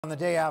On the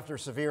day after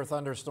severe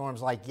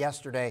thunderstorms like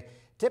yesterday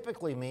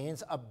typically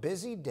means a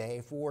busy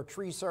day for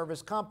tree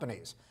service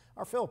companies.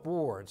 Our Philip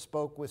Ward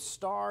spoke with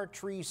Star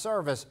Tree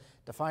Service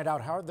to find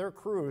out how their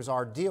crews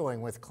are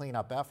dealing with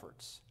cleanup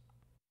efforts.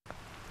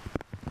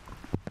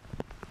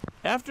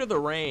 After the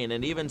rain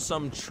and even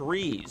some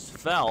trees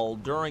fell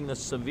during the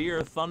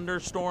severe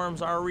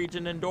thunderstorms our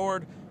region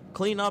endured,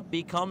 cleanup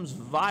becomes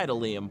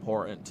vitally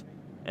important.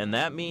 And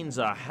that means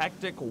a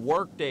hectic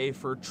workday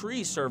for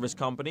tree service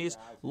companies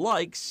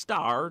like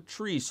Star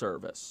Tree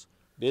Service.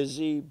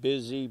 Busy,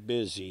 busy,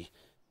 busy.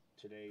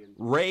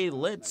 Ray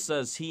Litz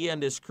says he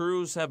and his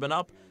crews have been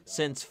up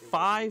since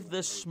 5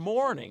 this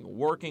morning,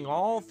 working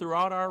all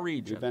throughout our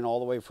region. We've been all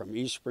the way from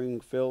East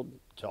Springfield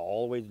to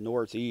all the way to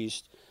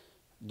Northeast.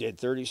 Did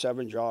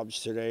 37 jobs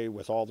today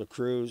with all the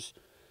crews.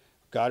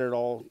 Got it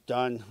all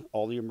done,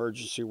 all the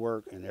emergency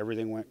work, and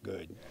everything went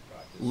good.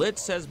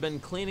 Litz has been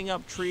cleaning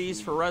up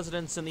trees for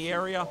residents in the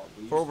area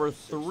for over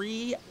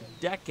 3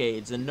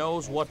 decades and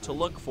knows what to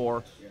look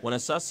for when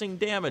assessing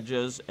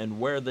damages and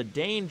where the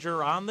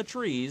danger on the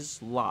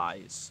trees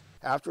lies.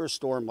 After a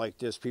storm like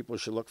this, people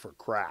should look for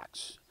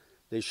cracks.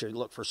 They should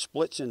look for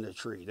splits in the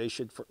tree. They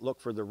should look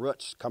for the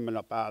roots coming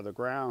up out of the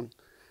ground.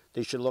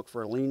 They should look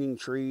for leaning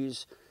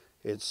trees.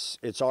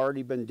 It's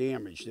already been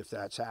damaged if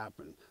that's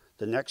happened.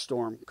 The next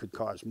storm could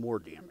cause more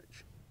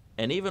damage.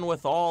 And even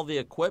with all the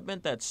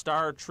equipment that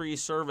Star Tree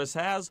Service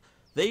has,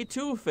 they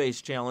too face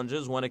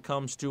challenges when it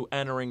comes to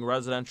entering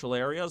residential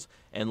areas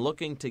and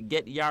looking to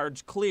get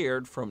yards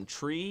cleared from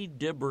tree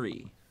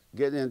debris.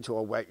 Getting into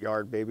a wet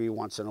yard maybe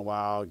once in a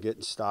while,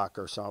 getting stuck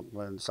or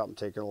something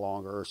taking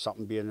longer or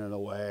something being in the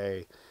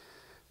way.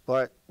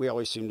 But we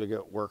always seem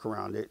to work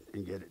around it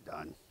and get it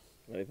done.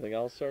 Anything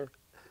else, sir?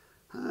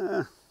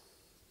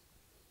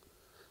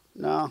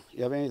 No.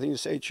 You have anything to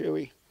say,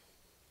 Chewy?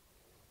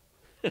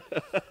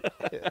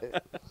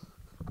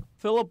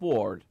 Philip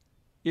Ward,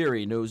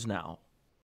 Erie News Now.